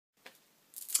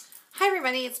Hi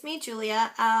everybody, it's me,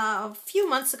 Julia. A few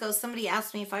months ago somebody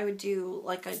asked me if I would do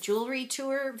like a jewelry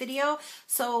tour video.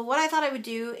 So what I thought I would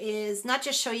do is not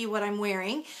just show you what I'm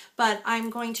wearing, but I'm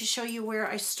going to show you where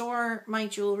I store my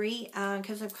jewelry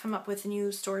because I've come up with a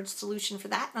new storage solution for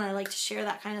that, and I like to share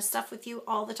that kind of stuff with you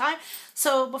all the time.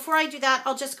 So before I do that,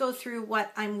 I'll just go through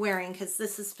what I'm wearing because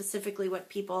this is specifically what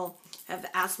people have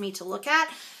asked me to look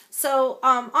at. So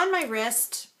on my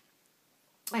wrist,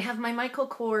 I have my Michael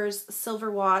Kors silver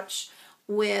watch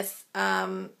with,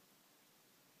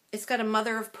 it's got a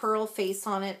mother of pearl face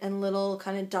on it and little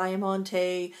kind of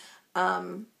diamante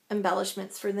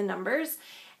embellishments for the numbers.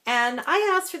 And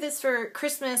I asked for this for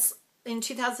Christmas in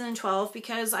 2012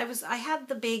 because I had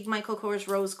the big Michael Kors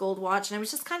rose gold watch and I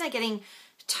was just kind of getting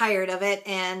tired of it.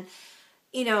 And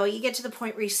you know, you get to the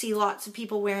point where you see lots of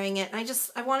people wearing it. And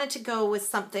I wanted to go with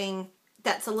something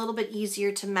that's a little bit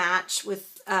easier to match with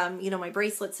you know, my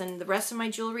bracelets and the rest of my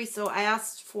jewelry. So I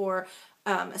asked for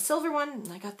a silver one,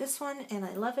 and I got this one, and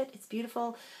I love it. It's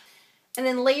beautiful. And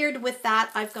then layered with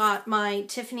that, I've got my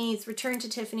Tiffany's, Return to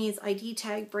Tiffany's ID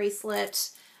tag bracelet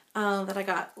that I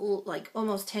got like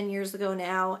almost 10 years ago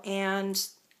now, and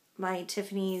my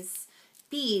Tiffany's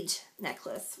bead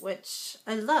necklace, which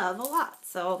I love a lot.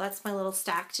 So that's my little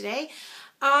stack today.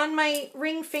 On my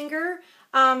ring finger,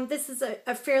 this is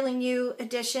a fairly new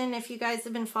addition. If you guys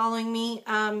have been following me,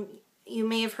 you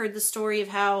may have heard the story of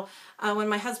how when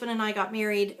my husband and I got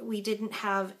married, we didn't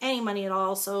have any money at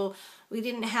all. So we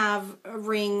didn't have a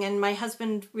ring, and my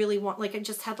husband really I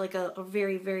just had like a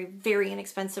very, very, very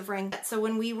inexpensive ring. So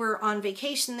when we were on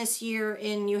vacation this year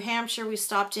in New Hampshire, we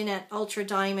stopped in at Ultra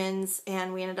Diamonds,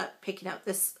 and we ended up picking out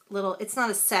this little, it's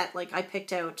not a set, like I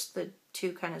picked out the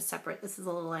two kind of separate. This is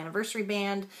a little anniversary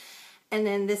band. And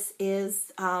then this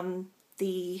is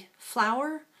the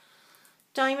flower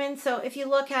diamond. So if you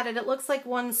look at it, it looks like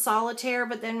one solitaire,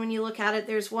 but then when you look at it,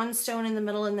 there's one stone in the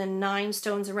middle and then 9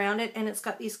 stones around it. And it's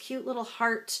got these cute little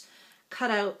heart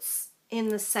cutouts in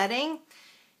the setting.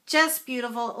 Just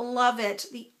beautiful. Love it.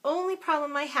 The only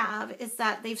problem I have is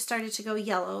that they've started to go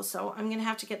yellow. So I'm going to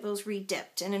have to get those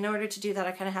re-dipped. And in order to do that,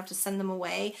 I kind of have to send them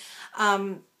away.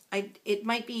 It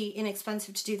might be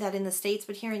inexpensive to do that in the States,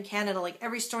 but here in Canada, like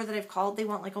every store that I've called, they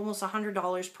want like almost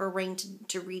 $100 per ring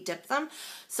to re-dip them.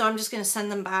 So I'm just going to send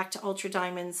them back to Ultra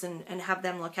Diamonds and have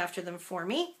them look after them for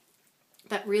me.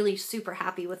 But really super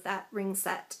happy with that ring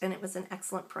set, and it was an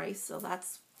excellent price. So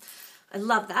I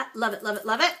love that. Love it, love it,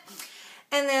 love it.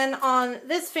 And then on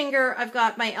this finger, I've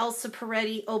got my Elsa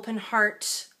Peretti open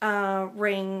heart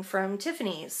ring from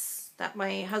Tiffany's that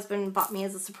my husband bought me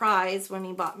as a surprise when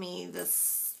he bought me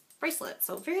this bracelet.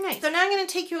 So very nice. So now I'm going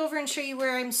to take you over and show you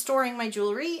where I'm storing my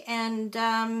jewelry, and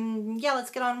yeah,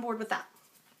 let's get on board with that.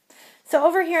 So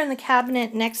over here in the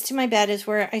cabinet next to my bed is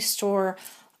where I store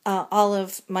all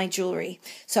of my jewelry.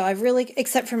 So I've really,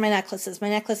 except for my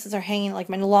necklaces are hanging, like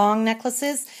my long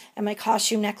necklaces and my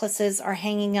costume necklaces are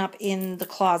hanging up in the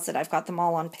closet. I've got them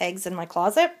all on pegs in my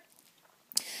closet.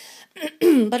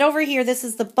 But over here, this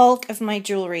is the bulk of my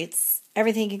jewelry. It's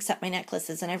everything except my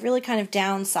necklaces, and I've really kind of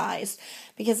downsized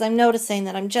because I'm noticing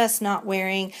that I'm just not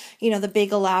wearing, you know, the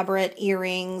big elaborate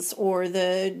earrings or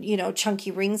the, you know,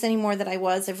 chunky rings anymore that I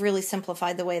was. I've really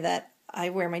simplified the way that I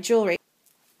wear my jewelry.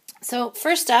 So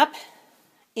first up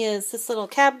is this little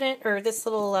cabinet, or this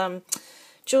little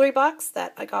jewelry box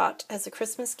that I got as a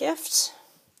Christmas gift.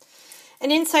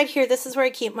 And inside here, this is where I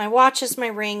keep my watches, my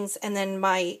rings, and then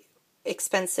my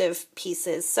expensive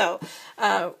pieces. So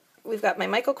we've got my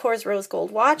Michael Kors rose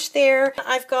gold watch there.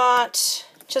 I've got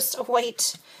just a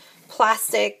white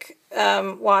plastic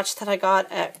watch that I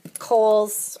got at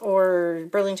Kohl's or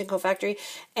Burlington Coat Factory.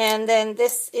 And then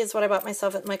this is what I bought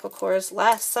myself at Michael Kors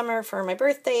last summer for my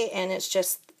birthday, and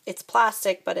it's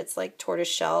plastic, but it's like tortoise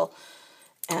shell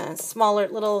and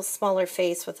smaller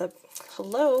face with a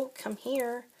hello, come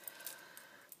here.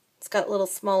 It's got a little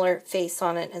smaller face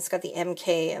on it, and it's got the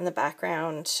MK in the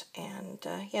background, and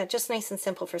yeah, just nice and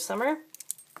simple for summer.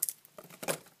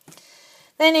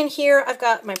 Then in here, I've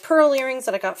got my pearl earrings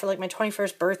that I got for like my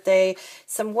 21st birthday,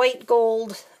 some white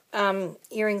gold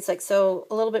earrings, like so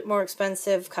a little bit more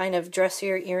expensive, kind of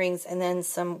dressier earrings, and then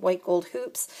some white gold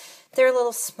hoops. They're a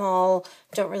little small,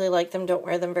 don't really like them, don't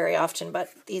wear them very often, but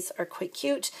these are quite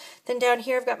cute. Then down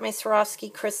here, I've got my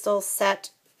Swarovski crystal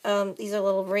set. These are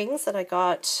little rings that I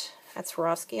got at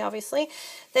Swarovski, obviously.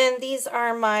 Then these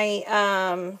are my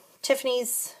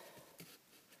Tiffany's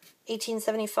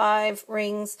 1875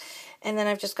 rings. And then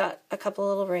I've just got a couple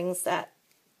little rings that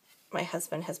my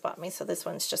husband has bought me. So this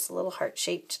one's just a little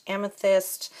heart-shaped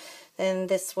amethyst. Then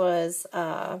this was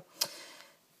a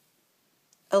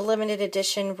limited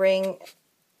edition ring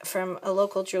from a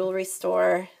local jewelry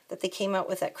store that they came out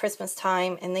with at Christmas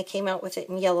time, and they came out with it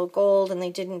in yellow gold, and they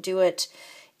didn't do it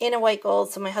in a white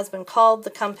gold. So my husband called the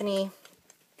company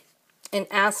and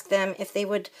asked them if they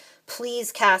would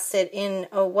please cast it in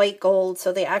a white gold.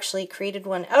 So they actually created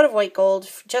one out of white gold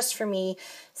just for me.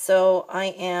 So I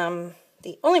am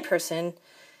the only person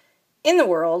in the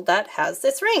world that has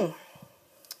this ring,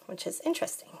 which is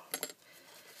interesting.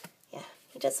 Yeah,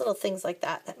 he does little things like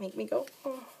that that make me go,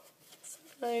 oh, so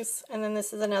nice. And then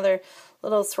this is another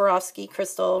little Swarovski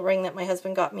crystal ring that my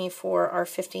husband got me for our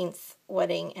 15th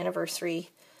wedding anniversary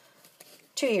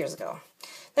 2 years ago.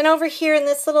 Then over here in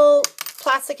this little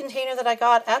plastic container that I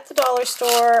got at the dollar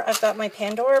store, I've got my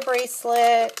Pandora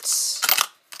bracelet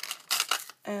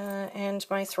and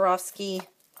my Swarovski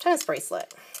tennis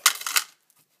bracelet.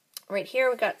 Right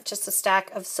here we got just a stack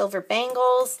of silver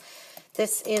bangles.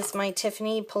 This is my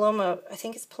Tiffany Paloma, I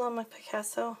think it's Paloma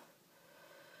Picasso.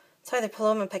 It's either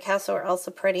Paloma Picasso or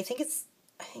Elsa Peretti. I think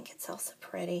it's Elsa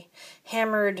Peretti.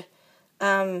 Hammered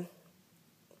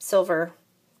silver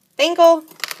bangle,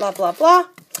 blah, blah, blah.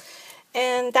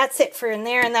 And that's it for in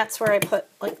there, and that's where I put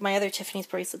like my other Tiffany's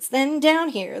bracelets. Then down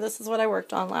here, this is what I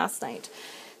worked on last night.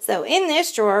 So in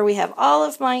this drawer, we have all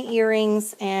of my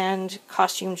earrings and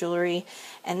costume jewelry.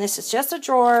 And this is just a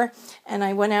drawer, and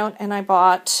I went out and I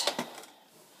bought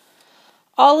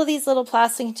all of these little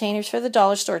plastic containers for the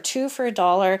dollar store, 2 for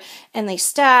 $1, and they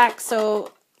stack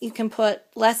so you can put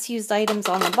less used items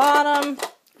on the bottom.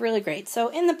 Really great. So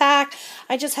in the back,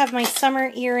 I just have my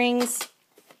summer earrings.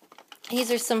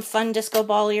 These are some fun disco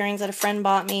ball earrings that a friend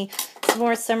bought me. Some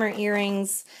more summer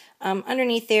earrings.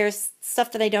 Underneath there's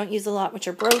stuff that I don't use a lot, which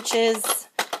are brooches.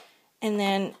 And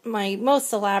then my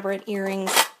most elaborate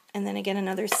earrings. And then again,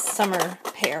 another summer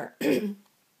pair. And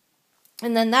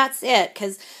then that's it,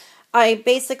 because I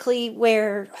basically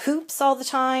wear hoops all the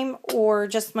time or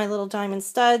just my little diamond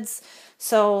studs.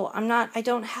 So I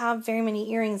don't have very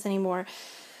many earrings anymore.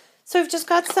 So I've just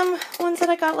got some ones that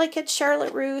I got like at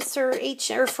Charlotte Russe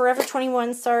or Forever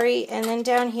 21, sorry. And then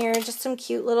down here, just some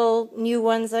cute little new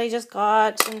ones that I just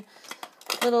got. And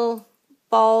little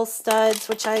ball studs,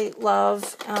 which I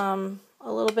love.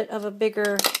 A little bit of a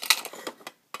bigger,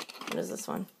 what is this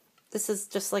one? This is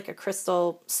just like a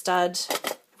crystal stud.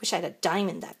 I wish I had a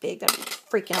diamond that big. That'd be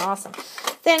freaking awesome.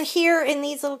 Then here in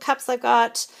these little cups, I've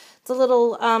got the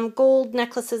little gold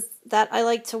necklaces that I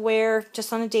like to wear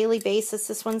just on a daily basis.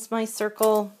 This one's my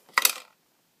circle.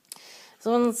 This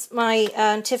one's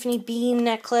my Tiffany bean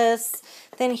necklace.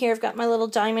 Then here I've got my little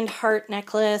diamond heart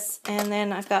necklace. And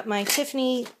then I've got my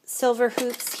Tiffany silver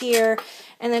hoops here.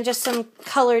 And then just some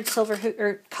colored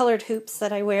colored hoops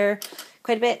that I wear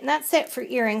quite a bit. And that's it for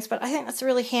earrings, but I think that's a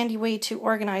really handy way to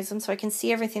organize them so I can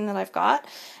see everything that I've got.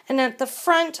 And at the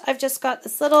front, I've just got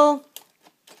these little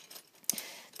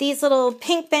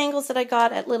pink bangles that I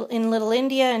got at Little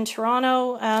India in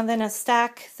Toronto. Then a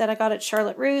stack that I got at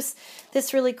Charlotte Russe.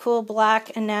 This really cool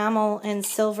black enamel and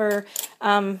silver,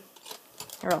 or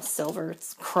else silver,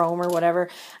 it's chrome or whatever,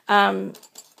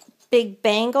 big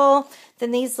bangle. Then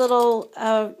these little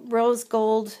rose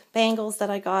gold bangles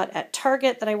that I got at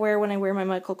Target that I wear when I wear my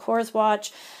Michael Kors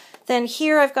watch. Then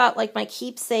here I've got like my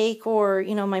keepsake or,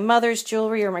 you know, my mother's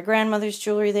jewelry or my grandmother's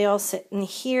jewelry. They all sit in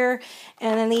here.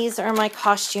 And then these are my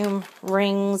costume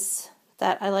rings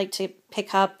that I like to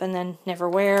pick up and then never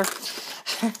wear.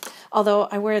 Although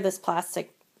I wear this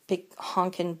plastic big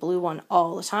honkin' blue one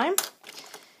all the time.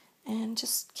 And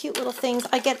just cute little things.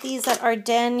 I get these at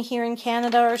Ardennes here in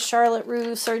Canada or Charlotte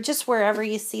Russe or just wherever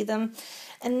you see them.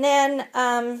 And then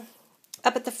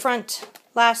up at the front,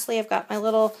 lastly, I've got my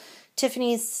little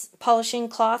Tiffany's polishing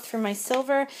cloth for my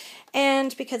silver.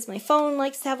 And because my phone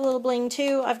likes to have a little bling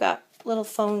too, I've got little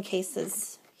phone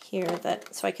cases here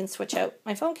so I can switch out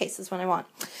my phone cases when I want.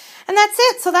 And that's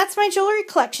it. So that's my jewelry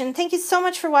collection. Thank you so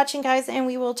much for watching, guys, and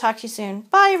we will talk to you soon.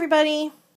 Bye, everybody.